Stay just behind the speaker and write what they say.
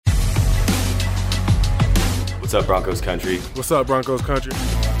What's up, Broncos country? What's up, Broncos country?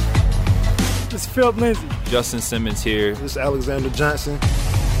 This is Philip Lindsay. Justin Simmons here. This is Alexander Johnson.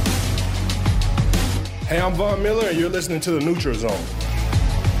 Hey, I'm Von Miller, and you're listening to The Neutral Zone.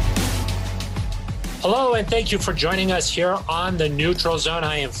 Hello, and thank you for joining us here on The Neutral Zone.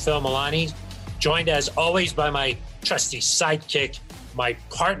 I am Phil Milani, joined as always by my trusty sidekick, my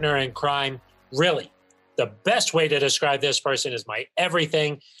partner in crime. Really, the best way to describe this person is my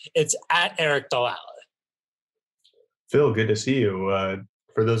everything. It's at Eric Dalala. Phil, good to see you.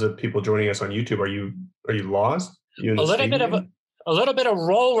 For those of people joining us on YouTube, are you lost? You in the A little bit of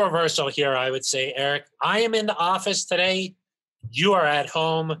role reversal here, I would say, Eric. I am in the office today. You are at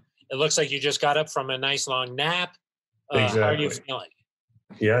home. It looks like you just got up from a nice long nap. Exactly. How are you feeling?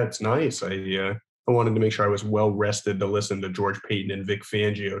 Yeah, it's nice. I wanted to make sure I was well rested to listen to George Paton and Vic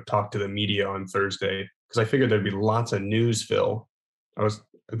Fangio talk to the media on Thursday, because I figured there'd be lots of news, Phil. I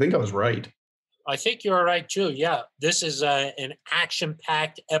think I was right. I think you're right, too. Yeah, this is an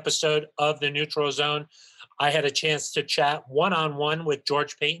action-packed episode of The Neutral Zone. I had a chance to chat one-on-one with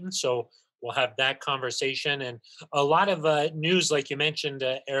George Paton, so we'll have that conversation. And a lot of news, like you mentioned,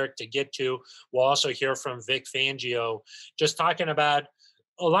 Eric, to get to. We'll also hear from Vic Fangio, just talking about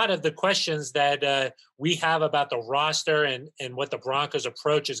a lot of the questions that we have about the roster and what the Broncos'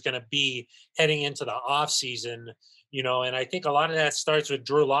 approach is going to be heading into the offseason. And I think a lot of that starts with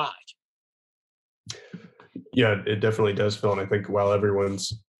Drew Lock. Yeah, it definitely does, Phil. And I think while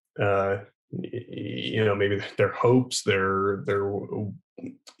everyone's, maybe their hopes, their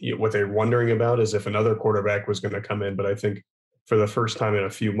what they're wondering about is if another quarterback was going to come in. But I think for the first time in a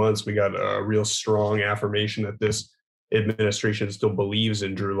few months, we got a real strong affirmation that this administration still believes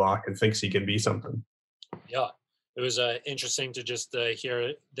in Drew Lock and thinks he can be something. Yeah, it was interesting to just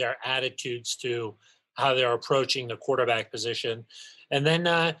hear their attitudes to how they're approaching the quarterback position. And then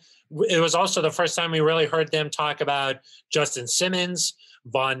it was also the first time we really heard them talk about Justin Simmons,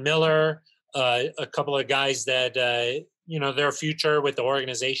 Von Miller, a couple of guys that, their future with the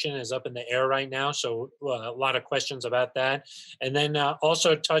organization is up in the air right now. So a lot of questions about that. And then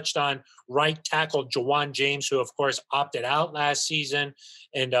also touched on right tackle Jawan James, who, of course, opted out last season,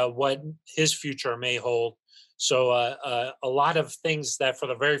 and what his future may hold. So a lot of things that for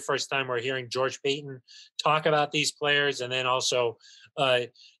the very first time we're hearing George Paton talk about these players, and then also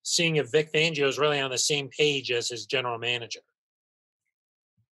seeing if Vic Fangio is really on the same page as his general manager.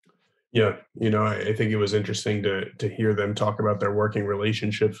 Yeah, I think it was interesting to hear them talk about their working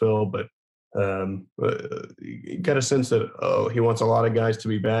relationship, Phil, but you got a sense that he wants a lot of guys to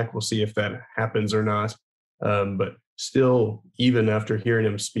be back. We'll see if that happens or not. But still, even after hearing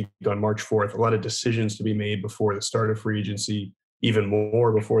him speak on March 4th, a lot of decisions to be made before the start of free agency, even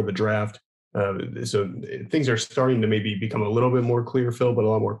more before the draft. So things are starting to maybe become a little bit more clear, Phil, but a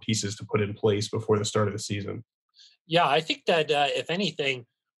lot more pieces to put in place before the start of the season. Yeah, I think that if anything,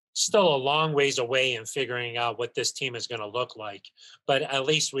 still a long ways away in figuring out what this team is going to look like. But at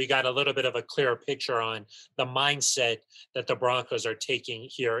least we got a little bit of a clearer picture on the mindset that the Broncos are taking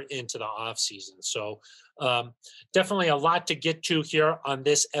here into the offseason. So definitely a lot to get to here on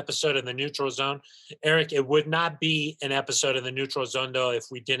this episode of The Neutral Zone. Eric, it would not be an episode of The Neutral Zone, though, if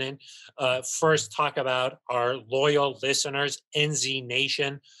we didn't first talk about our loyal listeners, NZ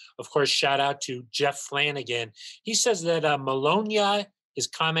Nation. Of course, shout out to Jeff Flanagan. He says that Malonia, his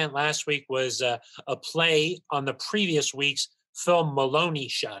comment last week was a play on the previous week's Phil Maloney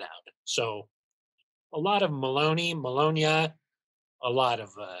shout out. So a lot of Malonia, a lot of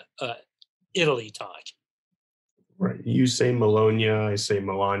Italy talk. Right. You say Malonia, I say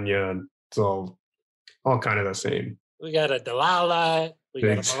Melania, and it's all kind of the same. We got a Dalala, we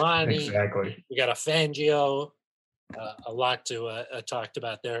got a Milani, exactly. We got a Fangio, a lot to talked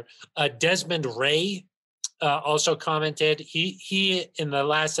about there. Desmond Ray also commented. He in the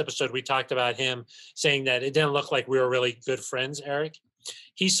last episode we talked about him saying that it didn't look like we were really good friends, Eric.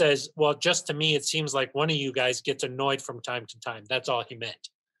 He says, well, just to me, it seems like one of you guys gets annoyed from time to time. That's all he meant.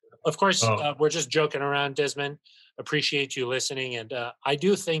 Of course, we're just joking around, Desmond. Appreciate you listening. And I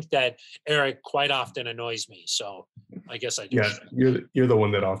do think that Eric quite often annoys me. So I guess I do. Yeah, you're the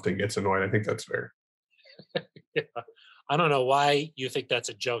one that often gets annoyed. I think that's fair. Yeah. I don't know why you think that's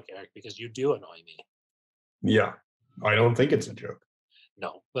a joke, Eric, because you do annoy me. Yeah, I don't think it's a joke.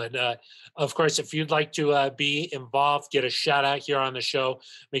 No, but of course, if you'd like to be involved, get a shout out here on the show,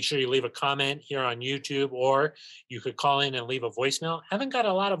 make sure you leave a comment here on YouTube, or you could call in and leave a voicemail. Haven't got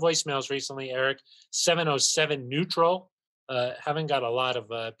a lot of voicemails recently, Eric. 707 neutral. Haven't got a lot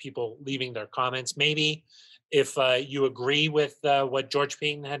of people leaving their comments. Maybe if you agree with what George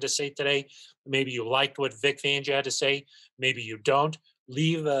Paton had to say today, maybe you liked what Vic Fangio had to say, maybe you don't.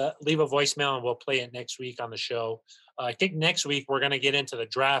 leave a voicemail and we'll play it next week on the show. I think next week we're going to get into the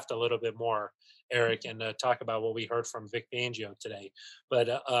draft a little bit more, Eric, and talk about what we heard from Vic Fangio today. But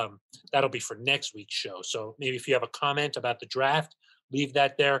that'll be for next week's show. So maybe if you have a comment about the draft, leave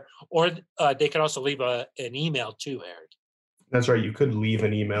that there. Or they could also leave an email too, Eric. That's right. You could leave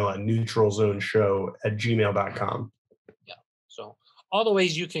an email at neutralzoneshow@gmail.com. Yeah. So all the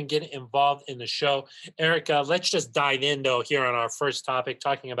ways you can get involved in the show. Eric, let's just dive in, though, here on our first topic,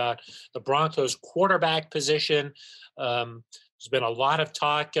 talking about the Broncos quarterback position. There's been a lot of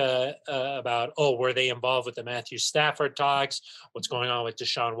talk about, were they involved with the Matthew Stafford talks? What's going on with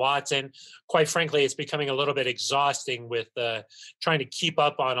Deshaun Watson? Quite frankly, it's becoming a little bit exhausting with trying to keep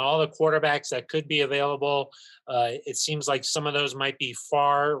up on all the quarterbacks that could be available. It seems like some of those might be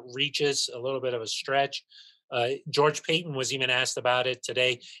far reaches, a little bit of a stretch. George Paton was even asked about it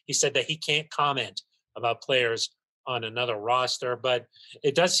today. He said that he can't comment about players on another roster, but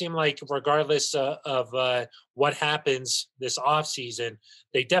it does seem like regardless of what happens this offseason,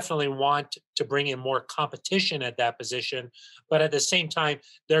 they definitely want to bring in more competition at that position. But at the same time,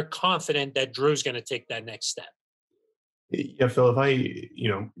 they're confident that Drew's going to take that next step. Yeah, Phil, if I,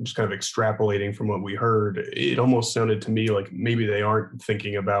 just kind of extrapolating from what we heard, it almost sounded to me like maybe they aren't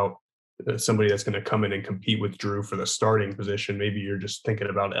thinking about somebody that's going to come in and compete with Drew for the starting position. Maybe you're just thinking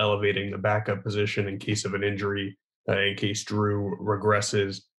about elevating the backup position in case of an injury, in case Drew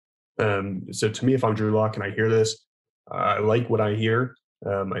regresses. So to me, if I'm Drew Lock and I hear this, I like what I hear.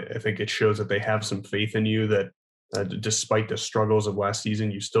 I think it shows that they have some faith in you, that despite the struggles of last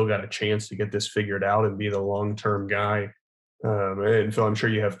season, you still got a chance to get this figured out and be the long-term guy. And Phil, I'm sure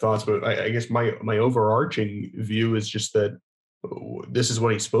you have thoughts, but I guess my overarching view is just that this is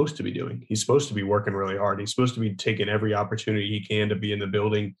what he's supposed to be doing. He's supposed to be working really hard. He's supposed to be taking every opportunity he can to be in the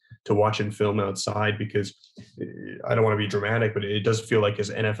building, to watching film outside, because I don't want to be dramatic, but it does feel like his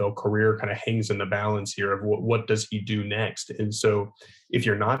NFL career kind of hangs in the balance here of what does he do next. And so if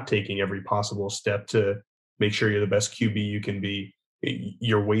you're not taking every possible step to make sure you're the best QB you can be,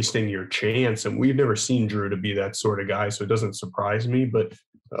 you're wasting your chance. And we've never seen Drew to be that sort of guy, so it doesn't surprise me. But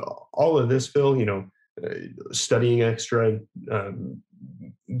all of this, Phil, studying extra,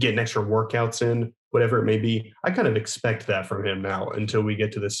 getting extra workouts in, whatever it may be, I kind of expect that from him now until we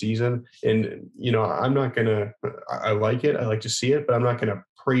get to the season. And, I'm not going to, I like it. I like to see it, but I'm not going to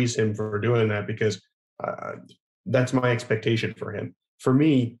praise him for doing that, because that's my expectation for him. For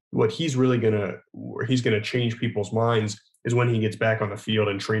me, what he's really he's going to change people's minds is when he gets back on the field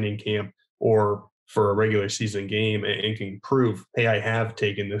in training camp or for a regular season game and can prove, hey, I have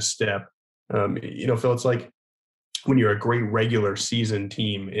taken this step. Phil, it's like when you're a great regular season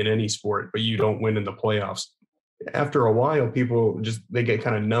team in any sport, but you don't win in the playoffs. After a while, people they get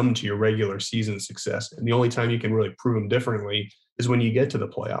kind of numb to your regular season success. And the only time you can really prove them differently is when you get to the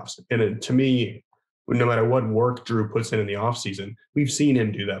playoffs. And to me, no matter what work Drew puts in the offseason, we've seen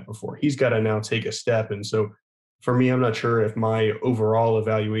him do that before. He's got to now take a step. And so for me, I'm not sure if my overall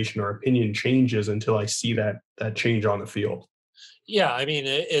evaluation or opinion changes until I see that change on the field. Yeah, I mean,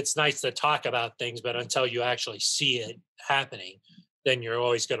 it's nice to talk about things, but until you actually see it happening, then you're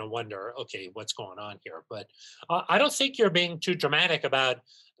always going to wonder, okay, what's going on here? But I don't think you're being too dramatic about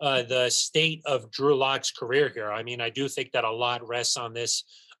the state of Drew Lock's career here. I mean, I do think that a lot rests on this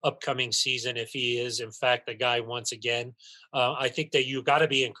upcoming season if he is, in fact, the guy once again. I think that you got to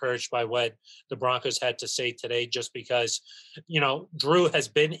be encouraged by what the Broncos had to say today, just because, Drew has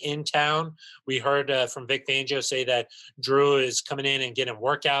been in town. We heard from Vic Fangio say that Drew is coming in and getting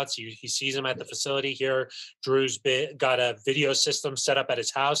workouts. He sees him at the facility here. Drew's got a video system set up at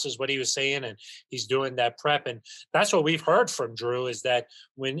his house, is what he was saying, and he's doing that prep. And that's what we've heard from Drew, is that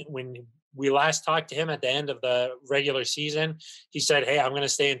when we last talked to him at the end of the regular season, he said, hey, I'm going to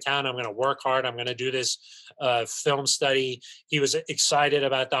stay in town. I'm going to work hard. I'm going to do this film study. He was excited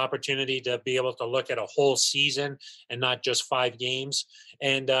about the opportunity to be able to look at a whole season and not just 5 games.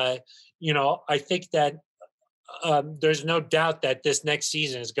 And, I think that there's no doubt that this next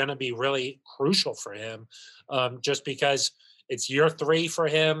season is going to be really crucial for him, just because it's year 3 for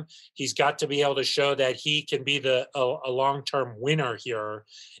him. He's got to be able to show that he can be a long-term winner here.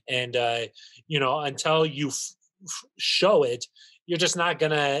 And, until you show it, you're just not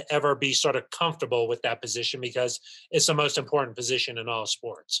going to ever be sort of comfortable with that position, because it's the most important position in all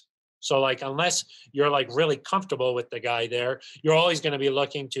sports. So unless you're really comfortable with the guy there, you're always going to be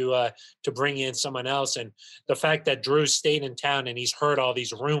looking to bring in someone else. And the fact that Drew stayed in town and he's heard all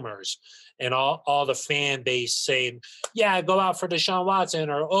these rumors and all the fan base saying, yeah, go out for Deshaun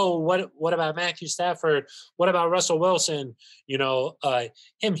Watson, or, oh, what about Matthew Stafford? What about Russell Wilson?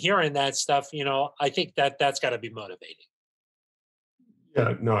 Him hearing that stuff, I think that's got to be motivating.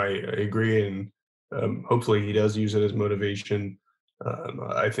 Yeah, no, I agree, and hopefully he does use it as motivation.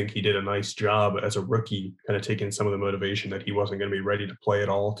 I think he did a nice job as a rookie, kind of taking some of the motivation that he wasn't going to be ready to play at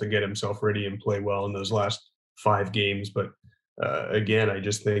all to get himself ready and play well in those last 5 games. But again, I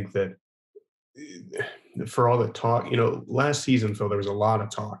just think that for all the talk, last season, Phil, there was a lot of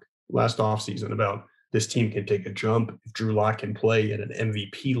talk last offseason about this team can take a jump. If Drew Lock can play at an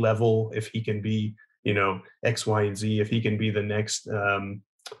MVP level, if he can be, X, Y, and Z, if he can be the next,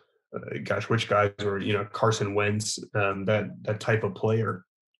 which guys were, Carson Wentz, that type of player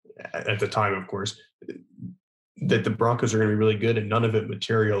at the time, of course, that the Broncos are going to be really good, and none of it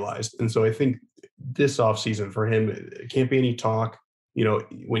materialized. And so I think this offseason for him, it can't be any talk.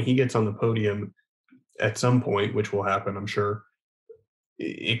 When he gets on the podium at some point, which will happen, I'm sure,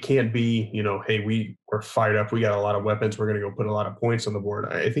 it can't be, hey, we're fired up. We got a lot of weapons. We're going to go put a lot of points on the board.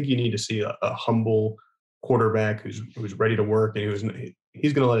 I think you need to see a humble quarterback who's ready to work, and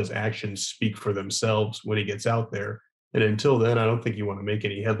he's going to let his actions speak for themselves when he gets out there. And until then, I don't think you want to make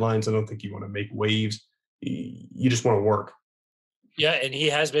any headlines. I don't think you want to make waves. You just want to work. Yeah, and he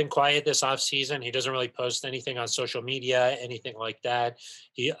has been quiet this offseason. He doesn't really post anything on social media, anything like that.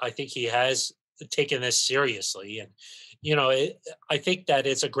 I think he has taken this seriously. And, I think that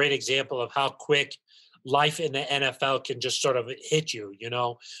it's a great example of how quick life in the NFL can just sort of hit you.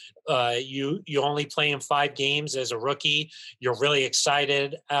 You only play in 5 games as a rookie. You're really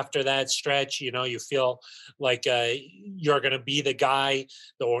excited after that stretch. You feel like you're going to be the guy.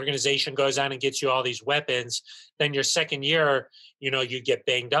 The organization goes out and gets you all these weapons. Then your second year, you get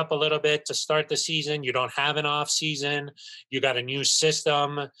banged up a little bit to start the season. You don't have an off season. You got a new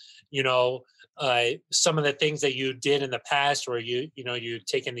system. Some of the things that you did in the past where you're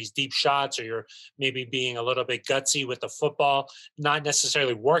taking these deep shots, or you're maybe being a little bit gutsy with the football, not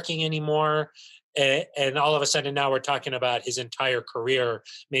necessarily working anymore. And all of a sudden now we're talking about his entire career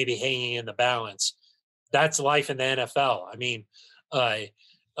maybe hanging in the balance. That's life in the NFL. I mean,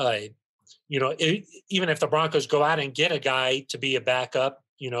 even if the Broncos go out and get a guy to be a backup,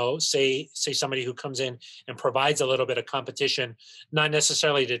 say somebody who comes in and provides a little bit of competition, not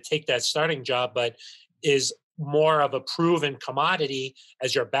necessarily to take that starting job, but is more of a proven commodity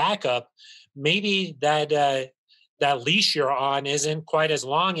as your backup, maybe that leash you're on isn't quite as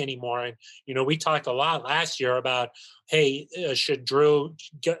long anymore. And, we talked a lot last year about, hey, should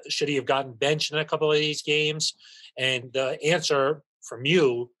he have gotten benched in a couple of these games? And the answer from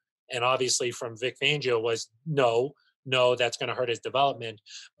you, and obviously from Vic Fangio, was no, that's going to hurt his development.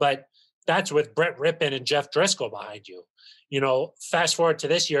 But that's with Brett Rippon and Jeff Driscoll behind you. Fast forward to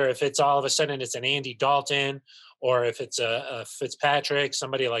this year, if it's all of a sudden it's an Andy Dalton, or if it's a Fitzpatrick,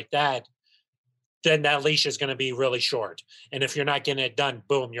 somebody like that, then that leash is going to be really short. And if you're not getting it done,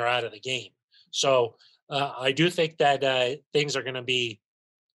 boom, you're out of the game. So I do think that things are going to be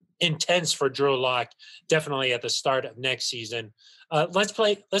intense for Drew Lock, definitely at the start of next season. Let's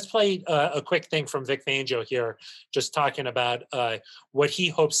play a quick thing from Vic Fangio here, just talking about what he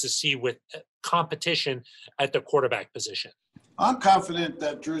hopes to see with competition at the quarterback position. I'm confident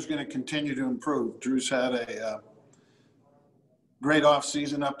that Drew's going to continue to improve. Drew's had a great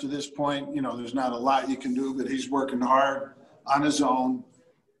offseason up to this point. There's not a lot you can do, but he's working hard on his own,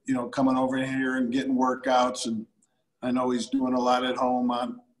 coming over here and getting workouts. And I know he's doing a lot at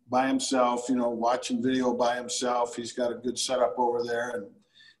home by himself, watching video by himself. He's got a good setup over there, and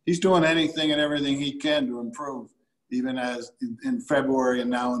he's doing anything and everything he can to improve, even as in February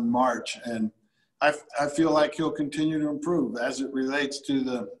and now in March. And I feel like he'll continue to improve as it relates to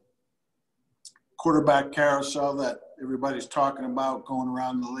the quarterback carousel that everybody's talking about going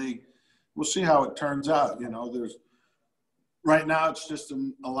around the league. We'll see how it turns out. Right now it's just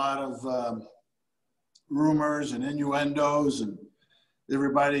a lot of rumors and innuendos and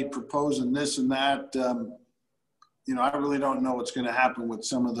everybody proposing this and that. I really don't know what's going to happen with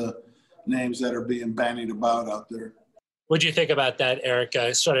some of the names that are being bandied about out there. What do you think about that, Eric?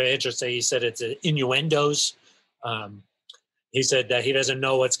 Sort of interesting. He said it's innuendos. He said that he doesn't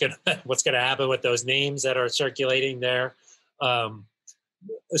know what's going to happen with those names that are circulating there.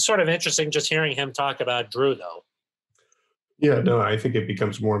 It's sort of interesting just hearing him talk about Drew, though. Yeah, no, I think it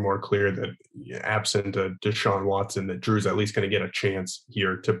becomes more and more clear that absent Deshaun Watson, that Drew's at least going to get a chance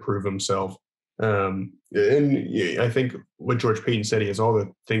here to prove himself. And I think what George Paton said, he has all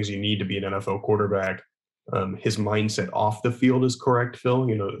the things you need to be an NFL quarterback. His mindset off the field is correct, Phil,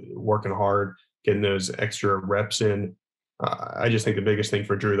 working hard, getting those extra reps in. I just think the biggest thing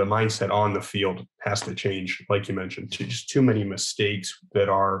for Drew, the mindset on the field has to change, like you mentioned. Just too many mistakes that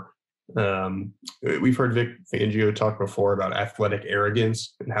are we've heard Vic Fangio talk before about athletic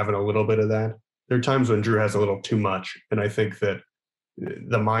arrogance and having a little bit of that. There are times when Drew has a little too much. And I think that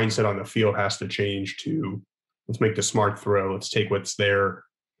the mindset on the field has to change to let's make the smart throw. Let's take what's there.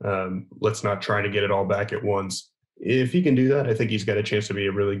 Let's not try to get it all back at once. If he can do that, I think he's got a chance to be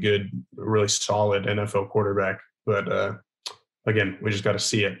a really good, really solid NFL quarterback. But again, we just got to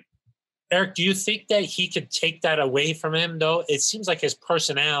see it. Eric, do you think that he could take that away from him, though? It seems like his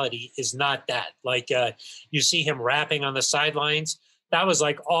personality is not that. Like you see him rapping on the sidelines. That was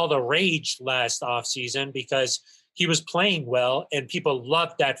like all the rage last offseason because he was playing well and people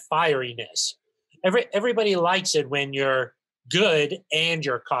loved that fieriness. Everybody likes it when you're good and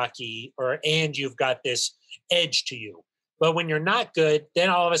you're cocky and you've got this edge to you. But when you're not good, then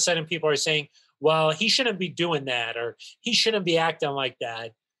all of a sudden people are saying, well, he shouldn't be doing that or he shouldn't be acting like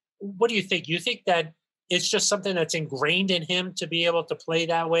that. What do you think? You think that it's just something that's ingrained in him to be able to play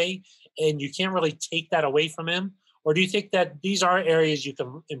that way and you can't really take that away from him? Or do you think that these are areas you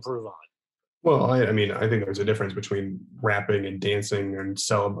can improve on? Well, I mean, I think there's a difference between rapping and dancing and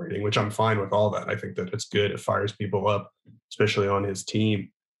celebrating, which I'm fine with all that. I think that it's good. It fires people up, especially on his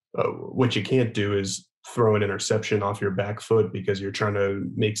team. What you can't do is throw an interception off your back foot because you're trying to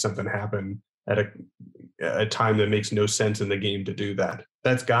make something happen at a time that makes no sense in the game to do that.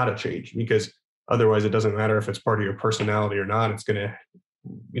 That's got to change because otherwise it doesn't matter if it's part of your personality or not. It's going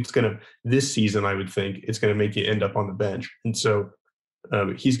to, this season, I would think it's going to make you end up on the bench. And so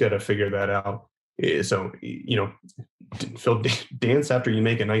he's got to figure that out. So, Phil, dance after you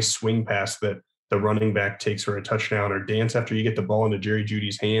make a nice swing pass that the running back takes for a touchdown, or dance after you get the ball into Jerry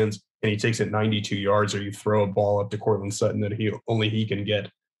Jeudy's hands and he takes it 92 yards, or you throw a ball up to Cortland Sutton that only he can get.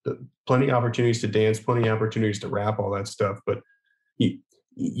 Plenty of opportunities to dance, plenty of opportunities to rap, all that stuff. But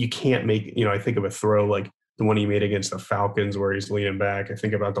you can't make, I think of a throw like the one he made against the Falcons where he's leaning back. I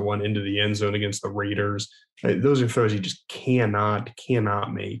think about the one into the end zone against the Raiders. Those are throws you just cannot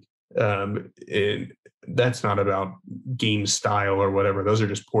make. And that's not about game style or whatever. Those are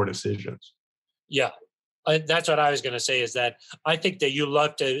just poor decisions. Yeah. That's what I was going to say is that I think that you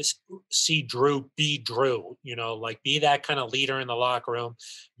love to see Drew be Drew, be that kind of leader in the locker room,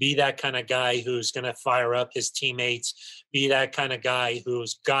 be that kind of guy who's going to fire up his teammates, be that kind of guy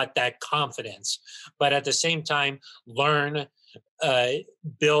who's got that confidence, but at the same time, learn,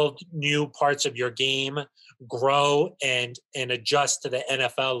 build new parts of your game, grow and adjust to the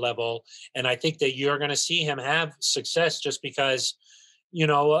NFL level. And I think that you're going to see him have success just because,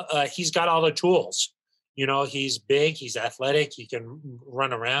 he's got all the tools. He's big, he's athletic, he can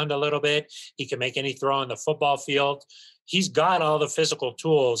run around a little bit, he can make any throw on the football field. He's got all the physical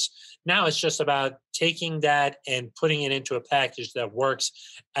tools. Now it's just about taking that and putting it into a package that works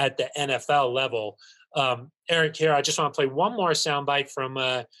at the NFL level. Eric, here, I just want to play one more soundbite from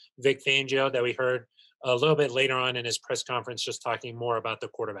Vic Fangio that we heard a little bit later on in his press conference, just talking more about the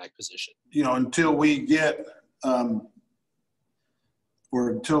quarterback position. Until we get or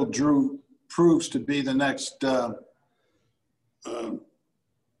until Drew proves to be the next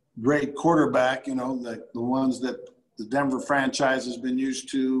great quarterback, the ones that the Denver franchise has been used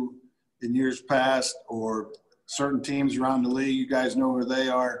to in years past, or certain teams around the league, you guys know where they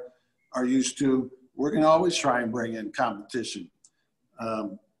are used to. We're going to always try and bring in competition.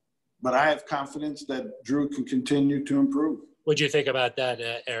 But I have confidence that Drew can continue to improve. What do you think about that,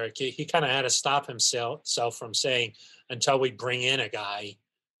 Eric? He kind of had to stop himself from saying, until we bring in a guy.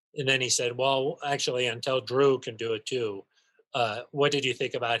 And then he said, well, actually, until Drew can do it too. What did you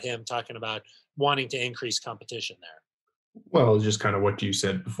think about him talking about wanting to increase competition there? Well, just kind of what you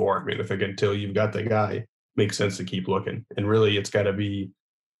said before. I mean, I think until you've got the guy, it makes sense to keep looking. And really, it's got to be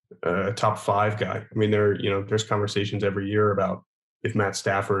a top 5 guy. I mean, there's conversations every year about if Matt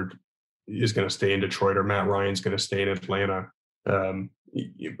Stafford is going to stay in Detroit or Matt Ryan's going to stay in Atlanta.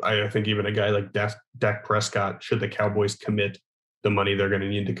 I think even a guy like Dak Prescott, should the Cowboys commit the money they're going to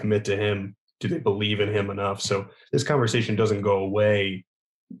need to commit to him, do they believe in him enough? So this conversation doesn't go away,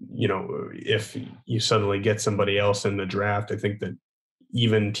 if you suddenly get somebody else in the draft. I think that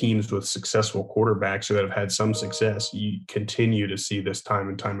even teams with successful quarterbacks or that have had some success, you continue to see this time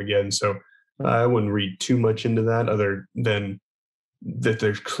and time again. So I wouldn't read too much into that, other than that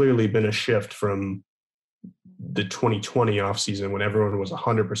there's clearly been a shift from the 2020 offseason when everyone was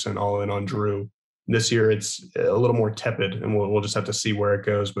 100% all in on Drew. This year, it's a little more tepid, and we'll just have to see where it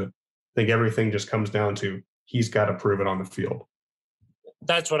goes. But I think everything just comes down to he's got to prove it on the field.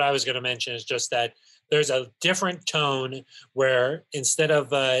 That's what I was going to mention, is just that there's a different tone where instead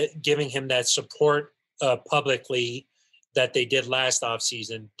of giving him that support publicly that they did last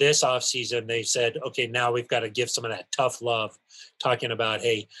offseason, this offseason they said, okay, now we've got to give some of that tough love, talking about,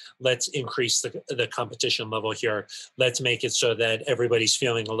 hey, let's increase the competition level here. Let's make it so that everybody's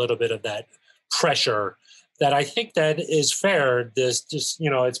feeling a little bit of that pressure that I think that is fair. This just,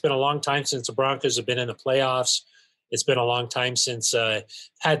 it's been a long time since the Broncos have been in the playoffs. It's been a long time since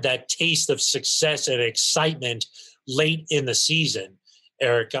had that taste of success and excitement late in the season.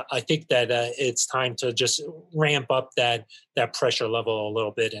 Eric, I think that it's time to just ramp up that pressure level a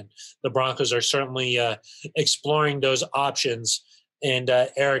little bit. And the Broncos are certainly exploring those options. And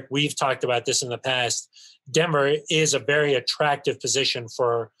Eric, we've talked about this in the past. Denver is a very attractive position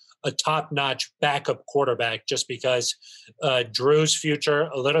for a top-notch backup quarterback, just because Drew's future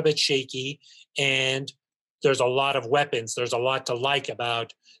a little bit shaky, and there's a lot of weapons. There's a lot to like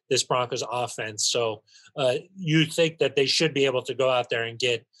about this Broncos offense. So you think that they should be able to go out there and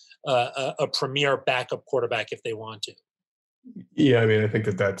get a premier backup quarterback if they want to? Yeah, I mean, I think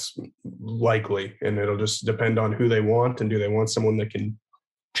that that's likely, and it'll just depend on who they want, and do they want someone that can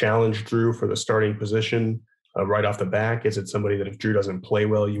challenge Drew for the starting position right off the back? Is it somebody that if Drew doesn't play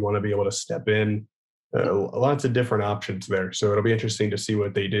well, you want to be able to step in? Lots of different options there. So it'll be interesting to see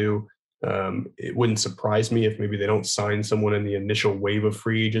what they do. It wouldn't surprise me if maybe they don't sign someone in the initial wave of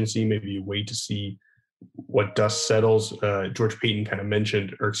free agency. Maybe you wait to see what dust settles. George Paton kind of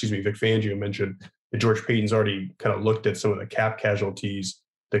mentioned, or excuse me, Vic Fangio mentioned that George Paton's already kind of looked at some of the cap casualties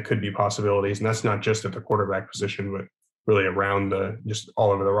that could be possibilities. And that's not just at the quarterback position, but really around just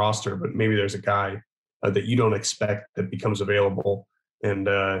all over the roster. But maybe there's a guy that you don't expect that becomes available and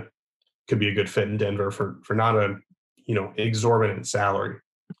could be a good fit in Denver for not a exorbitant salary.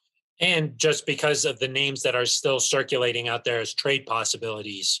 And just because of the names that are still circulating out there as trade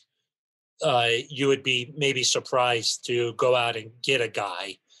possibilities, you would be maybe surprised to go out and get a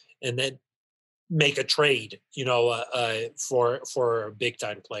guy and then make a trade, for a big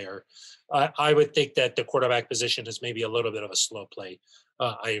time player. I would think that the quarterback position is maybe a little bit of a slow play.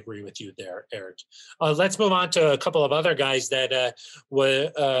 I agree with you there, Eric. Let's move on to a couple of other guys that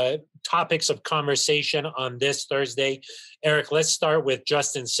were topics of conversation on this Thursday. Eric, let's start with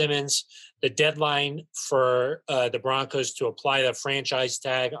Justin Simmons. The deadline for the Broncos to apply the franchise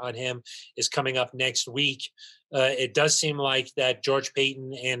tag on him is coming up next week. It does seem like that George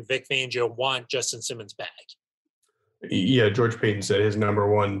Paton and Vic Fangio want Justin Simmons back. Yeah, George Paton said his number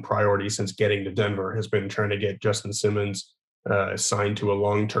one priority since getting to Denver has been trying to get Justin Simmons signed to a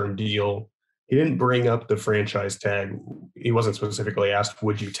long-term deal. He didn't bring up the franchise tag. He wasn't specifically asked,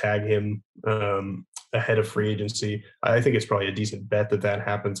 would you tag him ahead of free agency? I think it's probably a decent bet that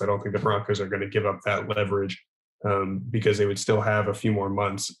happens. I don't think the Broncos are going to give up that leverage because they would still have a few more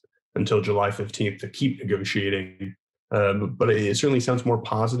months until July 15th to keep negotiating. But it certainly sounds more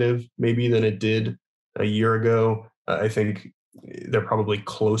positive maybe than it did a year ago. I think they're probably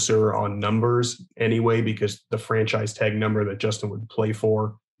closer on numbers anyway, because the franchise tag number that Justin would play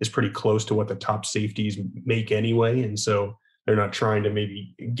for is pretty close to what the top safeties make anyway. And so they're not trying to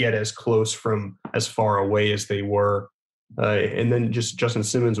maybe get as close from as far away as they were. And then just Justin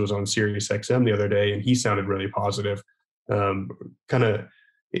Simmons was on Sirius XM the other day, and he sounded really positive. Kind of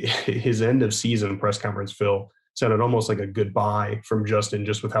his end of season press conference, Phil, sounded almost like a goodbye from Justin,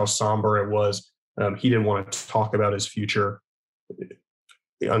 just with how somber it was. He didn't want to talk about his future.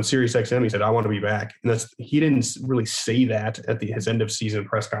 On Sirius XM, he said, "I want to be back." And he didn't really say that at his end of season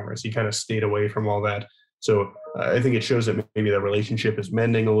press conference. He kind of stayed away from all that. So I think it shows that maybe the relationship is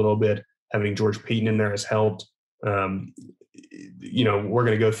mending a little bit. Having George Paton in there has helped. We're going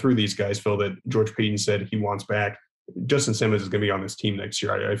to go through these guys, Phil, that George Paton said he wants back. Justin Simmons is going to be on this team next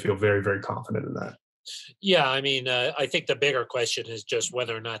year. I feel very, very confident in that. Yeah, I mean, I think the bigger question is just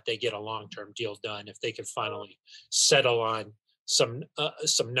whether or not they get a long-term deal done, if they can finally settle on some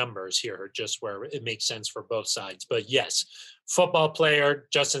numbers here, just where it makes sense for both sides. But yes, football player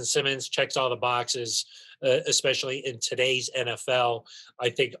Justin Simmons checks all the boxes, especially in today's NFL. I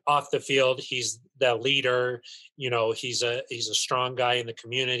think off the field, he's the leader. He's a strong guy in the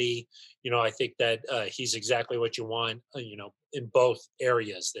community. I think that he's exactly what you want, in both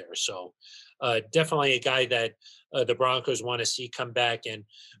areas there. So definitely a guy that the Broncos want to see come back. And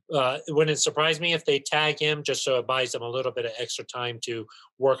it wouldn't surprise me if they tag him, just so it buys them a little bit of extra time to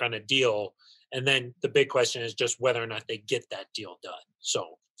work on a deal. And then the big question is just whether or not they get that deal done.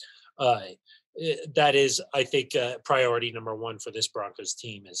 So that is, I think, priority number one for this Broncos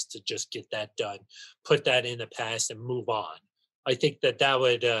team, is to just get that done, put that in the past and move on. I think that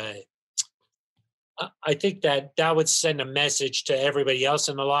would send a message to everybody else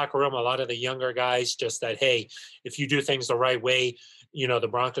in the locker room, a lot of the younger guys, just that, hey, if you do things the right way, the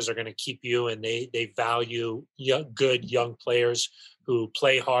Broncos are going to keep you, and they value good young players who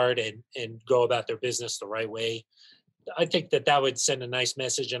play hard and go about their business the right way. I think that would send a nice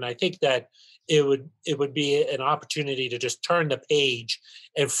message. And I think that it would be an opportunity to just turn the page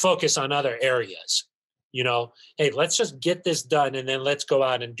and focus on other areas. Hey, let's just get this done and then let's go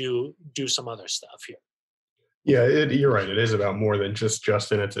out and do some other stuff here. Yeah, you're right. It is about more than just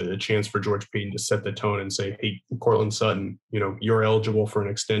Justin. It's a chance for George Payton to set the tone and say, hey, Cortland Sutton, you're eligible for an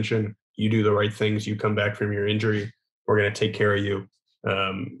extension. You do the right things. You come back from your injury. We're going to take care of you.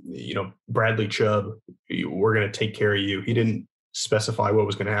 Bradley Chubb, we're going to take care of you. He didn't specify what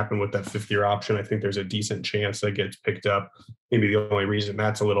was going to happen with that fifth-year option. I think there's a decent chance that gets picked up. Maybe the only reason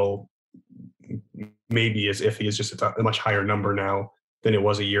that's a little maybe is if he is just a much higher number now than it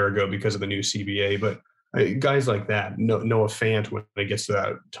was a year ago because of the new CBA. But guys like that, Noah Fant when it gets to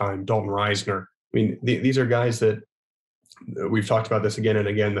that time, Dalton Reisner. I mean, these are guys that we've talked about this again and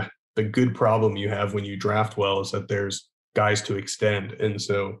again. The good problem you have when you draft well is that there's guys to extend. And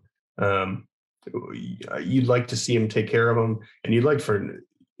so you'd like to see him take care of them. And you'd like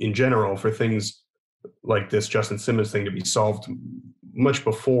in general, for things like this Justin Simmons thing to be solved much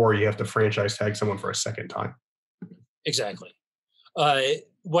before you have to franchise tag someone for a second time. Exactly.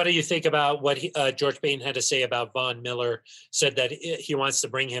 What do you think about what George Payton had to say about Von Miller? Said that he wants to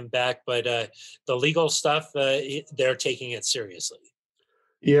bring him back, but the legal stuff, they're taking it seriously.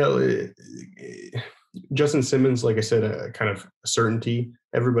 Yeah, Justin Simmons, like I said, kind of a certainty.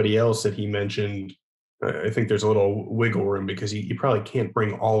 Everybody else that he mentioned, I think there's a little wiggle room because you probably can't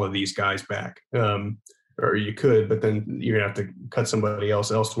bring all of these guys back. Or you could, but then you're going to have to cut somebody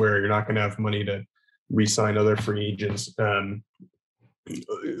else elsewhere. You're not going to have money to re-sign other free agents.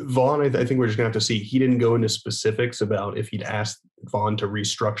 Vaughn, I think we're just going to have to see. He didn't go into specifics about if he'd asked Vaughn to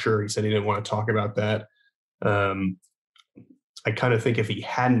restructure. He said he didn't want to talk about that. I kind of think if he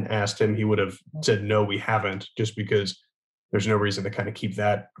hadn't asked him, he would have said, no, we haven't, just because there's no reason to kind of keep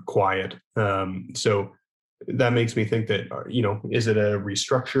that quiet. So that makes me think that, is it a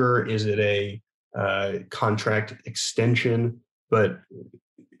restructure? Is it a contract extension? But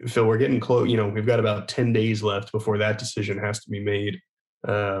Phil, we're getting close. We've got about 10 days left before that decision has to be made.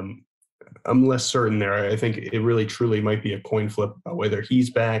 I'm less certain there. I think it really truly might be a coin flip about whether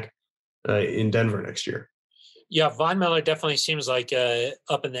he's back in Denver next year. Yeah, Von Miller definitely seems like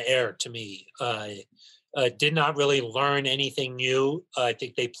up in the air to me. Did not really learn anything new. I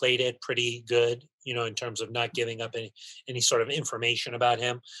think they played it pretty good, in terms of not giving up any sort of information about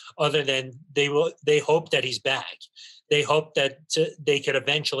him, other than they hope that he's back. They hope that they could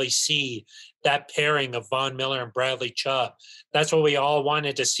eventually see that pairing of Von Miller and Bradley Chubb. That's what we all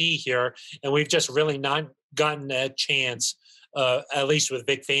wanted to see here, and we've just really not gotten that chance, at least with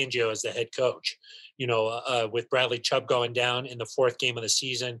Vic Fangio as the head coach. With Bradley Chubb going down in the fourth game of the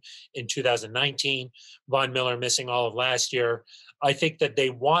season in 2019, Von Miller missing all of last year. I think that they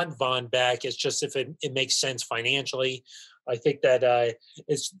want Von back. It's just if it makes sense financially. I think that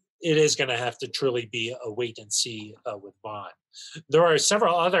it is going to have to truly be a wait and see with Von. There are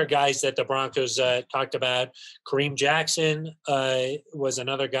several other guys that the Broncos talked about. Kareem Jackson was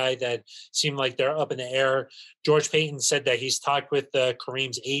another guy that seemed like they're up in the air. George Payton said that he's talked with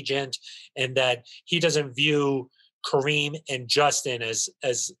Kareem's agent and that he doesn't view Kareem and Justin as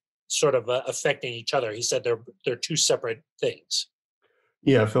sort of affecting each other. He said they're two separate things.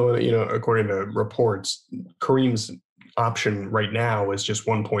 Yeah, Phil, according to reports, Kareem's option right now is just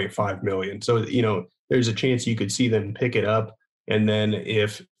 1.5 million. So, there's a chance you could see them pick it up. And then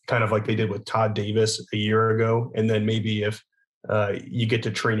if kind of like they did with Todd Davis a year ago, and then maybe if you get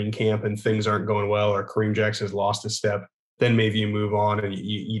to training camp and things aren't going well, or Kareem Jackson's lost a step, then maybe you move on and you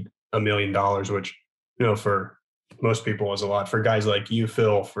eat $1 million, which, for most people is a lot. For guys like you,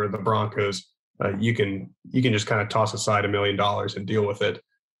 Phil, for the Broncos, you can just kind of toss aside $1 million and deal with it.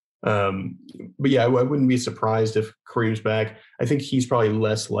 But yeah, I wouldn't be surprised if Kareem's back. I think he's probably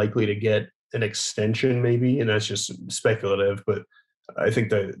less likely to get an extension maybe, and that's just speculative, but I think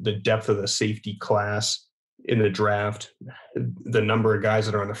the depth of the safety class in the draft, the number of guys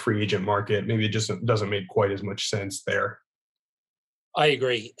that are on the free agent market, maybe it just doesn't make quite as much sense there. I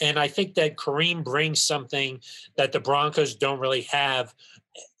agree. And I think that Kareem brings something that the Broncos don't really have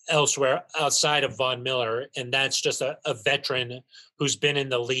elsewhere outside of Von Miller, and that's just a veteran who's been in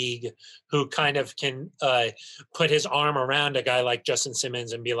the league, who kind of can put his arm around a guy like Justin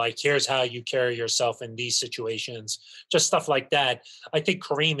Simmons and be like, here's how you carry yourself in these situations, just stuff like that. I think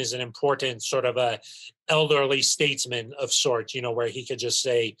Kareem is an important sort of a elderly statesman of sorts, where he could just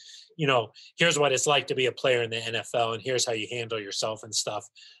say, here's what it's like to be a player in the NFL, and here's how you handle yourself and stuff.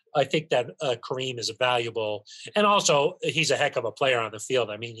 I think that Kareem is valuable. And also, he's a heck of a player on the field.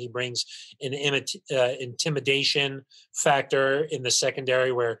 I mean, he brings an intimidation factor in the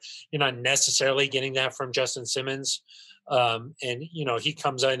secondary where you're not necessarily getting that from Justin Simmons. And, he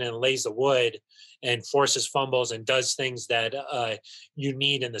comes in and lays the wood and forces fumbles and does things that you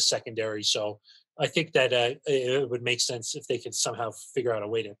need in the secondary. So I think that it would make sense if they could somehow figure out a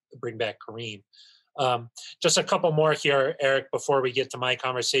way to bring back Kareem. Just a couple more here, Eric, before we get to my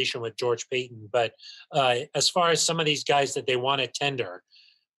conversation with George Paton. But as far as some of these guys that they want to tender,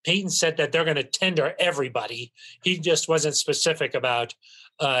 Paton said that they're going to tender everybody. He just wasn't specific about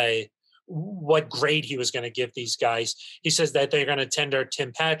what grade he was going to give these guys. He says that they're going to tender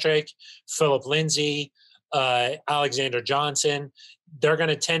Tim Patrick, Philip Lindsay, Alexander Johnson. They're going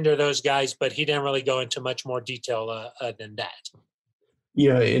to tender those guys, but he didn't really go into much more detail than that.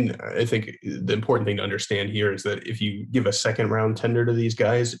 Yeah, and I think the important thing to understand here is that if you give a second round tender to these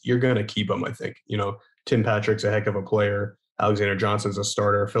guys, you're going to keep them, I think. Tim Patrick's a heck of a player. Alexander Johnson's a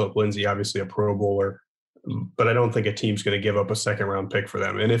starter. Philip Lindsay, obviously a Pro Bowler. But I don't think a team's going to give up a second round pick for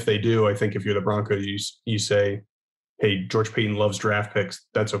them. And if they do, I think if you're the Broncos, you say, hey, George Paton loves draft picks.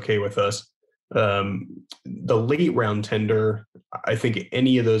 That's okay with us. The late round tender, I think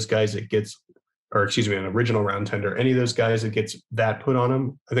any of those guys that gets, or excuse me, an original round tender, any of those guys that gets that put on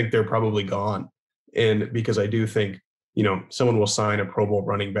them, I think they're probably gone. And because I do think, someone will sign a Pro Bowl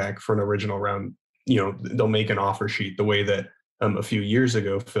running back for an original round, they'll make an offer sheet the way that a few years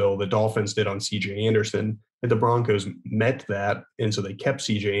ago, Phil, the Dolphins did on CJ Anderson. And the Broncos met that, and so they kept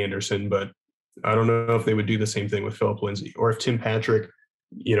CJ Anderson, but I don't know if they would do the same thing with Philip Lindsay. Or if Tim Patrick,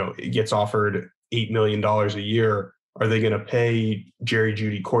 gets offered $8 million a year, are they going to pay Jerry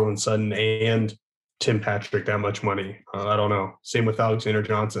Jeudy, Cortland Sutton, and Tim Patrick that much money? I don't know. Same with Alexander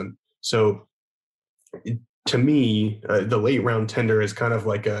Johnson. So to me, the late round tender is kind of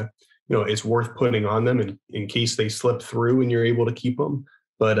like it's worth putting on them in case they slip through and you're able to keep them.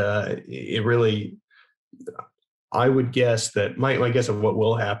 But it really, I would guess that my guess of what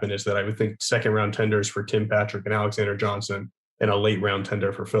will happen is that I would think second round tenders for Tim Patrick and Alexander Johnson and a late round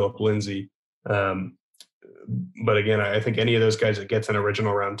tender for Philip Lindsay. But again, I think any of those guys that gets an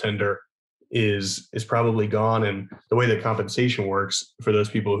original round tender is probably gone. And the way that compensation works for those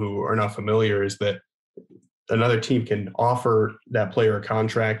people who are not familiar is that another team can offer that player a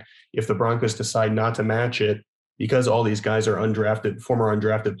contract. If the Broncos decide not to match it, because all these guys are former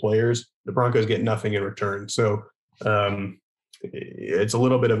undrafted players, the Broncos get nothing in return. So it's a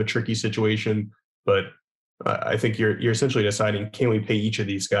little bit of a tricky situation, but I think you're essentially deciding, can we pay each of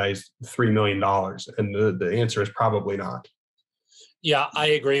these guys $3 million? And the answer is probably not. Yeah, I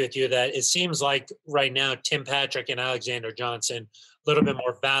agree with you that it seems like right now, Tim Patrick and Alexander Johnson, a little bit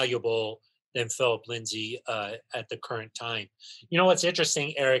more valuable than Philip Lindsay at the current time. What's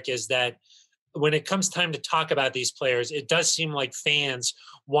interesting, Eric, is that when it comes time to talk about these players, it does seem like fans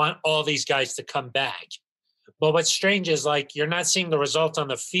want all these guys to come back. But what's strange is you're not seeing the results on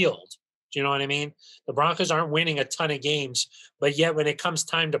the field. Do you know what I mean? The Broncos aren't winning a ton of games, but yet when it comes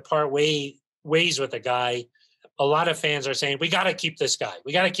time to part ways with a guy, a lot of fans are saying, we got to keep this guy.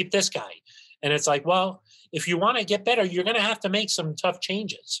 We got to keep this guy. And it's like, well, if you want to get better, you're going to have to make some tough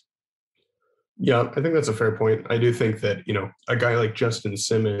changes. Yeah, I think that's a fair point. I do think that, a guy like Justin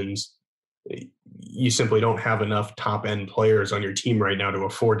Simmons, you simply don't have enough top end players on your team right now to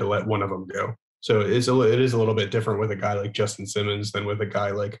afford to let one of them go. So it is a little bit different with a guy like Justin Simmons than with a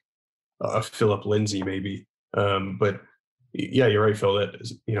guy like Philip Lindsay, maybe. But yeah, you're right, Phil,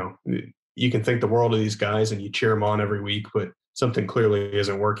 that, you can think the world of these guys and you cheer them on every week, but something clearly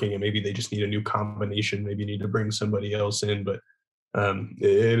isn't working and maybe they just need a new combination. Maybe you need to bring somebody else in, but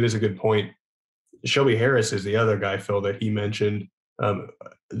it is a good point. Shelby Harris is the other guy, Phil, that he mentioned.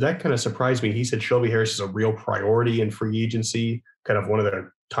 That kind of surprised me. He said Shelby Harris is a real priority in free agency, kind of one of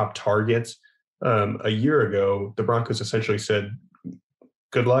their top targets. A year ago, the Broncos essentially said,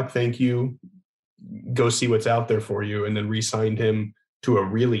 good luck, thank you, go see what's out there for you, and then re-signed him to a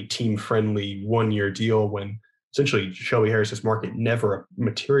really team-friendly one-year deal when essentially Shelby Harris's market never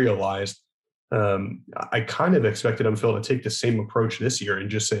materialized. I kind of expected him, Phil, to take the same approach this year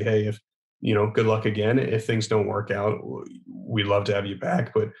and just say, hey, if good luck again. If things don't work out, we'd love to have you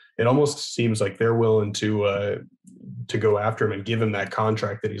back. But it almost seems like they're willing to go after him and give him that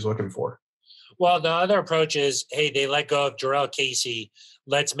contract that he's looking for. Well, the other approach is, hey, they let go of Jarrell Casey.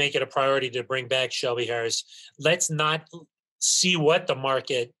 Let's make it a priority to bring back Shelby Harris. Let's not see what the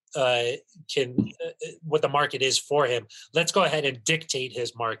market what the market is for him. Let's go ahead and dictate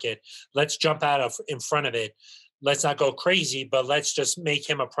his market. Let's jump out in front of it. Let's not go crazy, but let's just make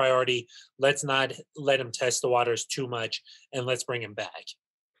him a priority. Let's not let him test the waters too much, and let's bring him back.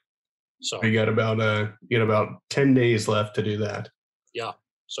 So you got about 10 days left to do that. Yeah.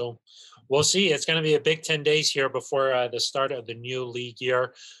 So we'll see. It's going to be a big 10 days here before the start of the new league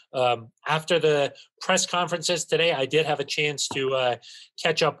year. After the press conferences today, I did have a chance to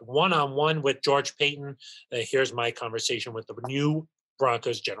catch up one-on-one with George Paton. Here's my conversation with the new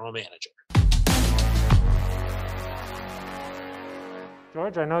Broncos general manager.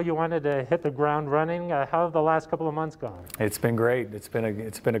 George, I know you wanted to hit the ground running. How have the last couple of months gone? It's been great. It's been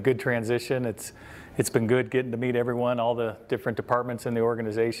a good transition. It's been good getting to meet everyone, all the different departments in the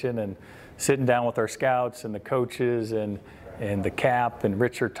organization, and sitting down with our scouts and the coaches and the cap and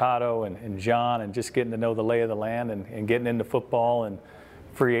Richard Tato and John, and just getting to know the lay of the land and getting into football and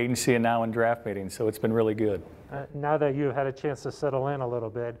free agency and now in draft meetings. So it's been really good. Now that you've had a chance to settle in a little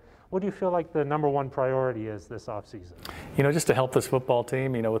bit, what do you feel like the number one priority is this offseason? Just to help this football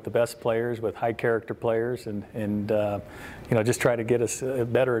team, with the best players, with high character players, and just try to get us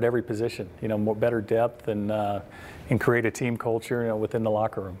better at every position, more better depth and create a team culture, within the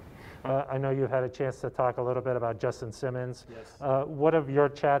locker room. I know you've had a chance to talk a little bit about Justin Simmons. Yes. What have your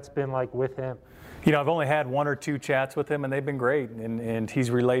chats been like with him? I've only had one or two chats with him, and they've been great. And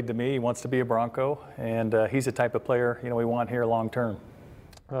he's relayed to me he wants to be a Bronco, and he's the type of player we want here long term.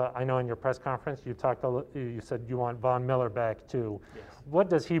 I know in your press conference you said you want Von Miller back too. Yes. What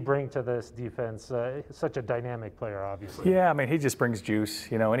does he bring to this defense? Such a dynamic player, obviously. Yeah, he just brings juice.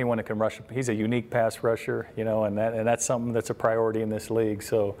 Anyone that can rush. He's a unique pass rusher. And that's something that's a priority in this league.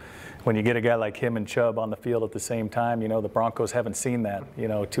 So when you get a guy like him and Chubb on the field at the same time, the Broncos haven't seen that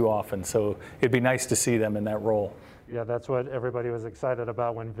too often. So it'd be nice to see them in that role. Yeah, that's what everybody was excited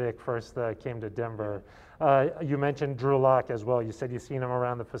about when Vic first came to Denver. You mentioned Drew Lock as well. You said you've seen him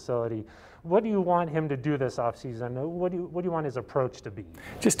around the facility. What do you want him to do this offseason? What do you want his approach to be?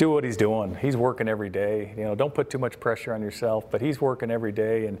 Just do what he's doing. He's working every day. Don't put too much pressure on yourself, but he's working every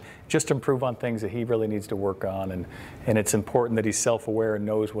day, and just improve on things that he really needs to work on. And it's important that he's self-aware and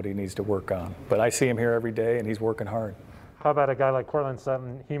knows what he needs to work on. But I see him here every day, and he's working hard. How about a guy like Cortland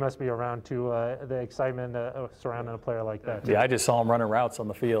Sutton? He must be around too, the excitement surrounding a a player like that. Yeah, I just saw him running routes on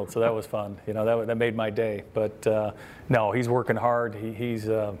the field, so that was fun. That made my day. But no, he's working hard. He's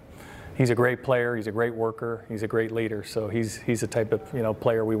a great player. He's a great worker. He's a great leader. So he's the type of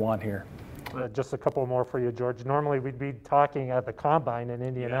player we want here. Just a couple more for you, George. Normally we'd be talking at the Combine in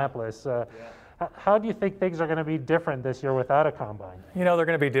Indianapolis. Yeah. How do you think things are going to be different this year without a combine? They're going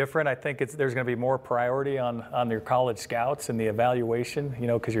to be different. I think there's going to be more priority on your college scouts and the evaluation,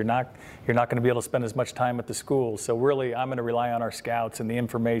 because you're not going to be able to spend as much time at the school. So really, I'm going to rely on our scouts and the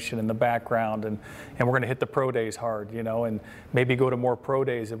information and the background, and we're going to hit the pro days hard, and maybe go to more pro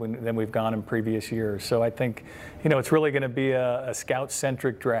days than we've gone in previous years. So I think, it's really going to be a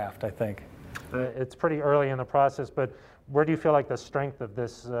scout-centric draft, I think. It's pretty early in the process, but where do you feel like the strength of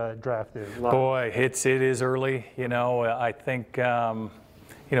this draft is? Boy, it is early. I think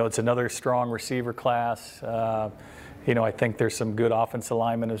it's another strong receiver class. I think there's some good offensive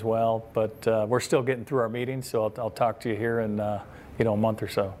linemen as well. But we're still getting through our meetings, so I'll talk to you here in a month or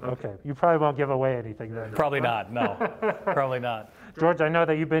so. Okay. You probably won't give away anything then. Probably not. No. Probably not. George, I know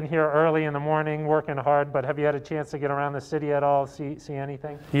that you've been here early in the morning working hard, but have you had a chance to get around the city at all, see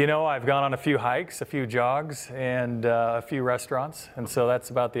anything? I've gone on a few hikes, a few jogs, and a few restaurants, and so that's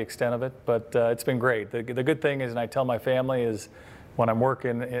about the extent of it. But it's been great. The good thing is, and I tell my family, is when I'm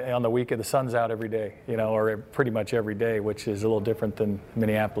working on the weekend, the sun's out every day, or pretty much every day, which is a little different than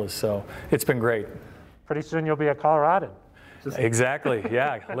Minneapolis. So it's been great. Pretty soon you'll be a Coloradan. Exactly,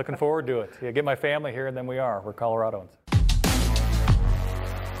 yeah. Looking forward to it. Yeah, get my family here, and then we're Coloradans.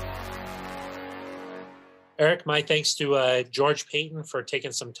 Eric, my thanks to George Paton for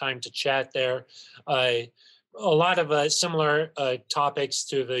taking some time to chat there. A lot of similar topics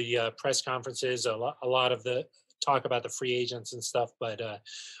to the press conferences, a lot of the talk about the free agents and stuff, but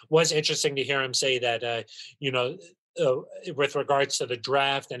was interesting to hear him say that, with regards to the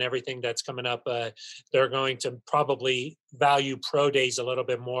draft and everything that's coming up, they're going to probably value pro days a little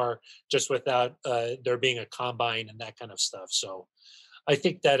bit more just without there being a combine and that kind of stuff. So I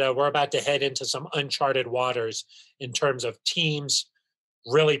think that we're about to head into some uncharted waters in terms of teams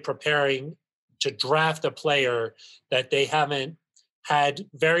really preparing to draft a player that they haven't had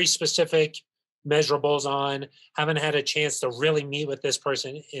very specific measurables on, haven't had a chance to really meet with this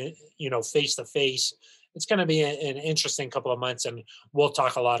person, face to face. It's going to be an interesting couple of months, and we'll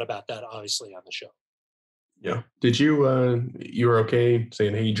talk a lot about that, obviously, on the show. Yeah. Did you were okay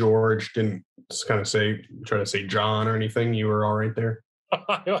saying, "Hey, George"? Didn't kind of try to say John or anything? You were all right there?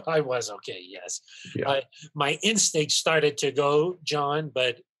 I was okay, yes. Yeah. My instinct started to go John,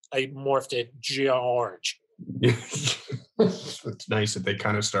 but I morphed it George. It's nice that they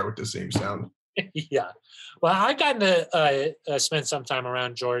kind of start with the same sound. Yeah. Well, I've gotten to spend some time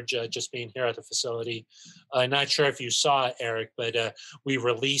around George, just being here at the facility. Not sure if you saw it, Eric, but we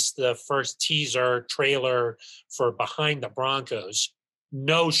released the first teaser trailer for Behind the Broncos.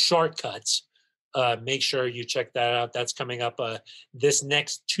 No shortcuts. Make sure you check that out. That's coming up this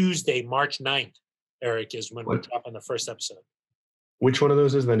next Tuesday, March 9th, Eric, is when we're dropping the first episode. Which one of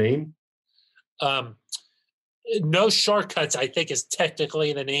those is the name? No Shortcuts, I think, is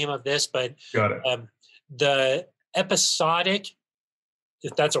technically the name of this, but Got it. The episodic,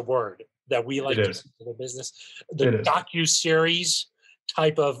 if that's a word that we like It to is. use in the business, It the is. docu-series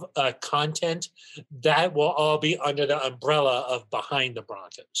type of content, that will all be under the umbrella of Behind the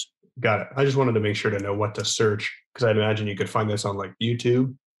Broncos. Got it. I just wanted to make sure to know what to search, because I'd imagine you could find this on like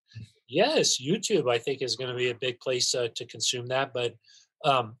YouTube. Yes, YouTube, I think, is going to be a big place to consume that. But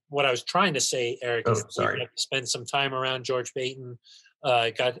what I was trying to say, Eric, is we Sorry. got to spend some time around George Paton.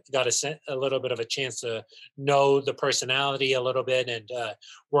 Got a little bit of a chance to know the personality a little bit, and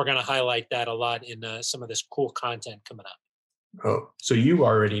we're going to highlight that a lot in some of this cool content coming up. Oh, so you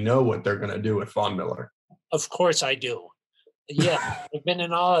already know what they're going to do with Von Miller. Of course I do. Yeah, I've been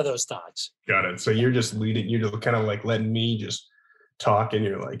in all of those talks. Got it. So you're just leading, you're just kind of like letting me just talk, and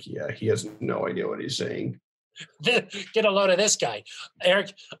you're like, yeah, he has no idea what he's saying. Get a load of this guy.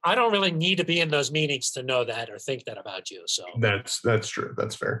 Eric, I don't really need to be in those meetings to know that or think that about you. So That's true.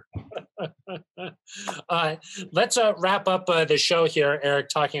 That's fair. Let's wrap up the show here, Eric,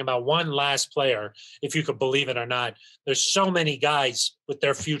 talking about one last player, if you could believe it or not. There's so many guys with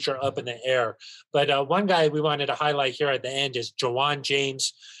their future up in the air. But one guy we wanted to highlight here at the end is Juwan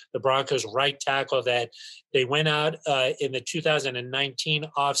James, the Broncos right tackle, that they went out in the 2019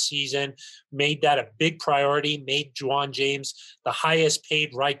 offseason, made that a big priority, made Juwan James the highest paid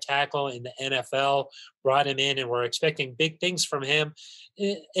right tackle in the NFL, brought him in, and we're expecting big things from him.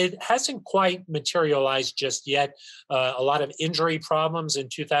 It hasn't quite materialized just yet. A lot of injury problems in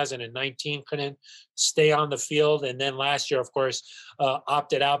 2019, couldn't stay on the field. And then last year, of course,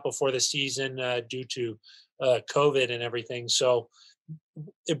 opted out before the season due to COVID and everything. So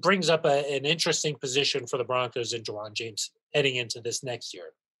it brings up an interesting position for the Broncos and Juwan James heading into this next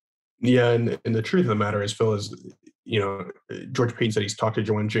year. Yeah, and the truth of the matter is, Phil, is, George Payton said he's talked to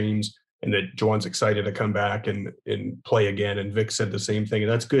Juwan James and that Juwan's excited to come back and play again. And Vic said the same thing.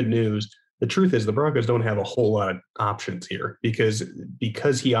 And that's good news. The truth is the Broncos don't have a whole lot of options here because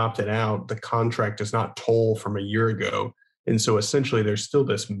he opted out, the contract does not toll from a year ago. And so essentially there's still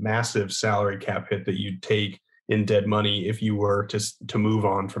this massive salary cap hit that you'd take in dead money if you were to move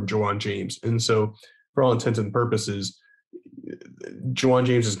on from Juwan James. And so for all intents and purposes, Juwan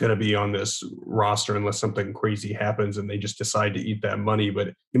James is going to be on this roster unless something crazy happens and they just decide to eat that money.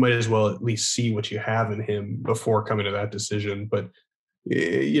 But you might as well at least see what you have in him before coming to that decision. But,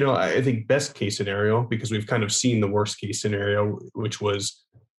 I think best case scenario, because we've kind of seen the worst case scenario, which was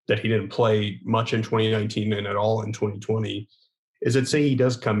that he didn't play much in 2019 and at all in 2020, is that say he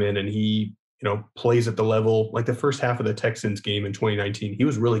does come in and he, plays at the level, like the first half of the Texans game in 2019, he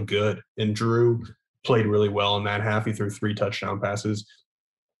was really good. And Drew played really well in that half. He threw 3 touchdown passes.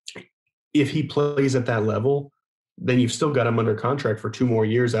 If he plays at that level, then you've still got him under contract for 2 more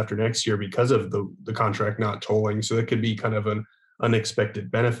years after next year because of the contract not tolling. So that could be kind of an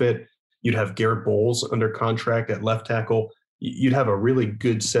unexpected benefit. You'd have Garrett Bowles under contract at left tackle. You'd have a really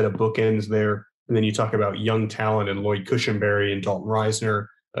good set of bookends there. And then you talk about young talent and Lloyd Cushenberry and Dalton Reisner.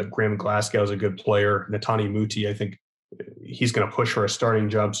 Graham Glasgow is a good player. Netani Muti, I think he's going to push for a starting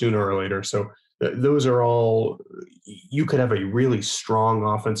job sooner or later. So those are all, you could have a really strong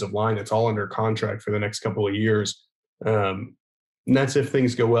offensive line that's all under contract for the next couple of years. And that's if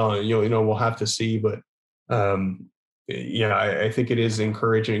things go well. And, we'll have to see. But, I think it is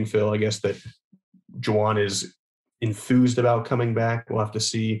encouraging, Phil, I guess, that Juwan is enthused about coming back. We'll have to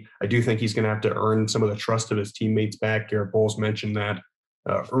see. I do think he's going to have to earn some of the trust of his teammates back. Garrett Bowles mentioned that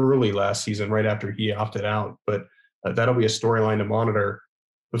early last season, right after he opted out. But that'll be a storyline to monitor.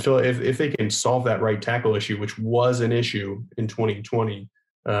 But Phil, if they can solve that right tackle issue, which was an issue in 2020,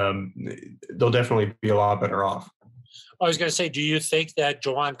 they'll definitely be a lot better off. I was going to say, do you think that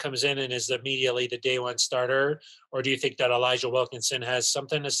Juwan comes in and is immediately the day one starter, or do you think that Elijah Wilkinson has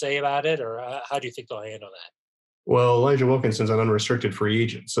something to say about it, or how do you think they'll handle that? Well, Elijah Wilkinson's an unrestricted free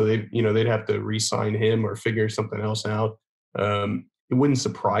agent, so they'd have to re-sign him or figure something else out. It wouldn't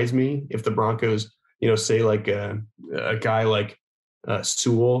surprise me if the Broncos, say like a guy like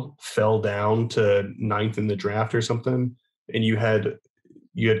Sewell fell down to 9th in the draft or something, and you had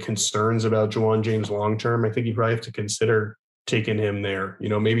concerns about Juwan James long term. I think you probably have to consider taking him there.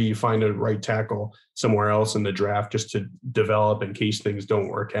 Maybe you find a right tackle somewhere else in the draft just to develop in case things don't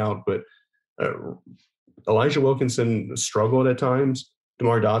work out. But Elijah Wilkinson struggled at times.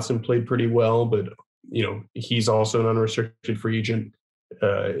 DeMar Dotson played pretty well, but he's also an unrestricted free agent.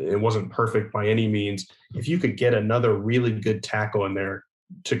 It wasn't perfect by any means. If you could get another really good tackle in there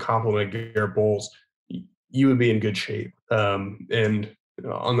to complement Garrett Bowles, you would be in good shape. And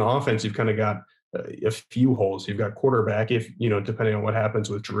on the offense, you've kind of got a few holes. You've got quarterback, if depending on what happens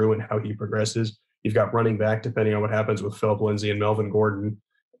with Drew and how he progresses. You've got running back, depending on what happens with Philip Lindsay and Melvin Gordon,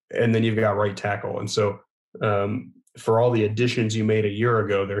 and then you've got right tackle. And so, for all the additions you made a year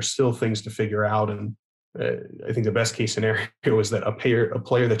ago, there's still things to figure out. And I think the best case scenario is that a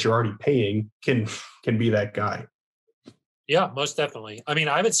player that you're already paying can be that guy. Yeah, most definitely. I mean,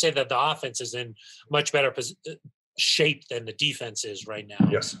 I would say that the offense is in much better shape than the defense is right now.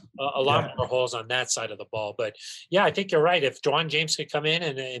 Yes. A lot more holes on that side of the ball. But yeah, I think you're right. If Juwan James could come in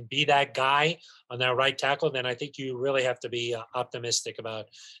and be that guy on that right tackle, then I think you really have to be optimistic about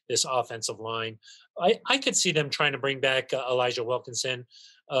this offensive line. I could see them trying to bring back Elijah Wilkinson,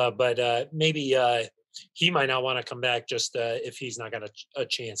 but maybe he might not want to come back just if he's not got a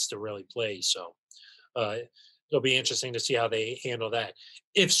chance to really play. So it'll be interesting to see how they handle that.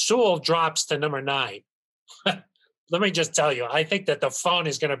 If Sewell drops to number 9, let me just tell you, I think that the phone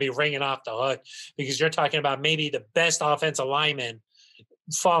is going to be ringing off the hook, because you're talking about maybe the best offensive lineman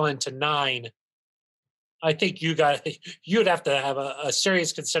falling to 9. I think you'd have to have a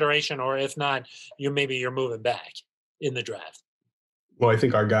serious consideration, or if not, you're moving back in the draft. Well, I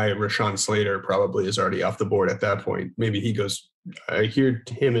think our guy Rashawn Slater probably is already off the board at that point. Maybe he goes. I hear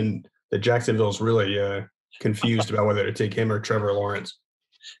him and the Jacksonville's really confused about whether to take him or Trevor Lawrence.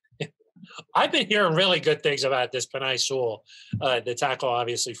 I've been hearing really good things about this Penei Sewell, the tackle,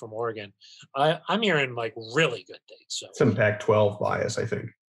 obviously from Oregon. I'm hearing like really good things. So some Pac-12 bias, I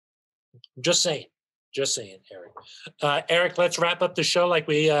think. Just saying, Eric. Eric, let's wrap up the show like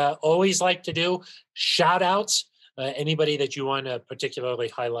we always like to do. Shout outs. Anybody that you want to particularly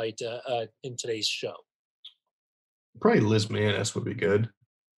highlight in today's show? Probably Liz Manis would be good.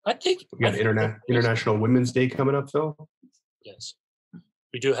 I think we got International Women's Day coming up, Phil. Yes.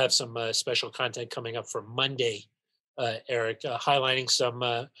 We do have some special content coming up for Monday, Eric, highlighting some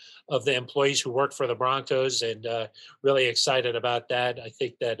of the employees who work for the Broncos, and really excited about that. I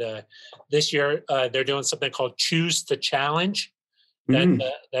think that this year they're doing something called Choose to Challenge.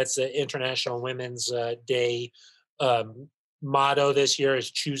 That's the International Women's Day motto this year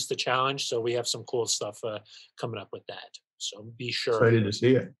is Choose the Challenge. So we have some cool stuff coming up with that. So be sure. Excited to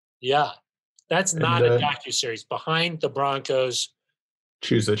see it. Yeah. That's not a docuseries. Behind the Broncos.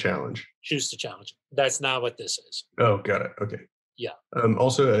 Choose the Challenge. Choose the Challenge. That's not what this is. Oh, got it. Okay. Yeah.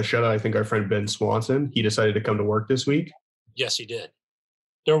 Also, a shout out, I think, our friend Ben Swanson. He decided to come to work this week. Yes, he did.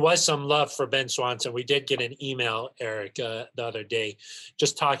 There was some love for Ben Swanson. We did get an email, Eric, the other day,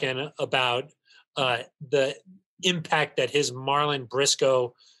 just talking about the impact that his Marlon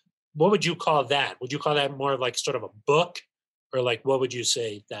Briscoe, what would you call that? Would you call that more like sort of a book, or like what would you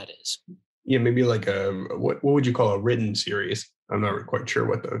say that is? Yeah, maybe like what would you call a written series? I'm not quite sure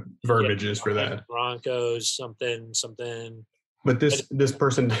what the verbiage is for that. Broncos, something. But this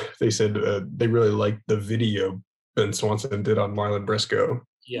person, they said they really liked the video Ben Swanson did on Marlon Briscoe.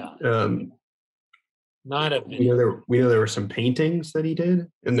 Yeah. Not a video. We know there were some paintings that he did,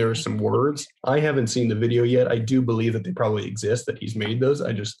 and there were some words. I haven't seen the video yet. I do believe that they probably exist, that he's made those.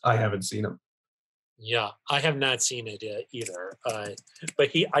 I haven't seen them. Yeah, I have not seen it either. But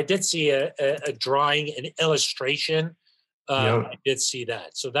I did see a drawing, an illustration. I did see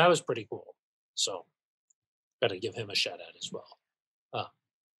that. So that was pretty cool. So got to give him a shout out as well.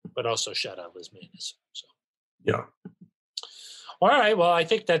 But also shout out Liz Manis. So yeah. All right. Well, I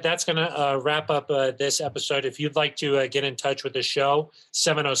think that's going to wrap up this episode. If you'd like to get in touch with the show,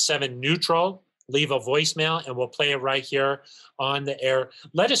 707-NEUTRAL. Leave a voicemail and we'll play it right here on the air.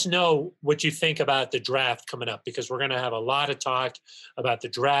 Let us know what you think about the draft coming up, because we're going to have a lot of talk about the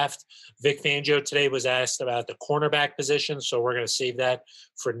draft. Vic Fangio today was asked about the cornerback position, so we're going to save that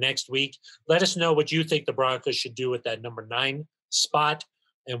for next week. Let us know what you think the Broncos should do with that number 9 spot,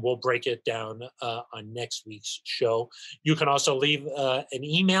 and we'll break it down on next week's show. You can also leave an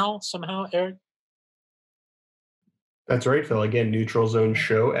email somehow, Eric. That's right, Phil. Again,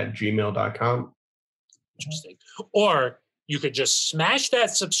 neutralzoneshow@gmail.com. Interesting. Or you could just smash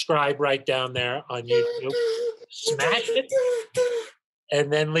that subscribe right down there on YouTube. Smash it.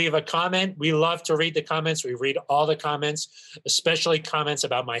 And then leave a comment. We love to read the comments. We read all the comments, especially comments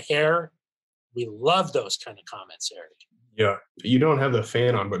about my hair. We love those kind of comments, Eric. Yeah. You don't have the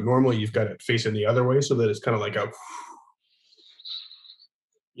fan on, but normally you've got it facing the other way so that it's kind of like a...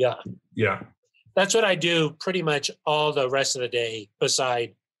 Yeah. Yeah. That's what I do pretty much all the rest of the day,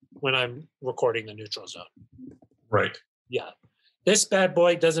 beside when I'm recording the Neutral Zone. Right. Yeah. This bad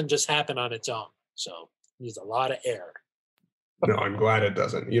boy doesn't just happen on its own. So it needs a lot of air. No, I'm glad it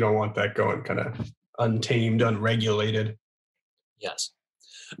doesn't. You don't want that going kind of untamed, unregulated. Yes.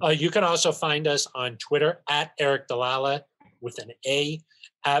 You can also find us on Twitter at Eric Dalala with an A,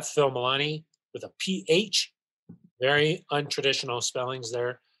 at Phil Milani. with a PH. Very untraditional spellings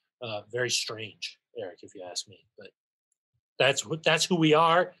there. Very strange, Eric, if you ask me. But that's who we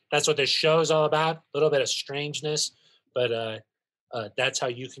are. That's what this show is all about. A little bit of strangeness, but that's how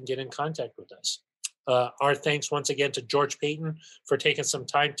you can get in contact with us. Our thanks once again to George Paton for taking some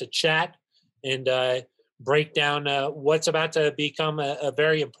time to chat and break down what's about to become a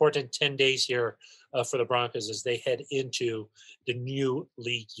very important 10 days here for the Broncos as they head into the new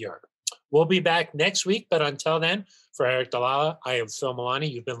league year. We'll be back next week, but until then, for Eric Dalala, I am Phil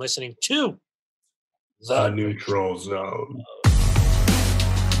Milani. You've been listening to The Neutral Zone.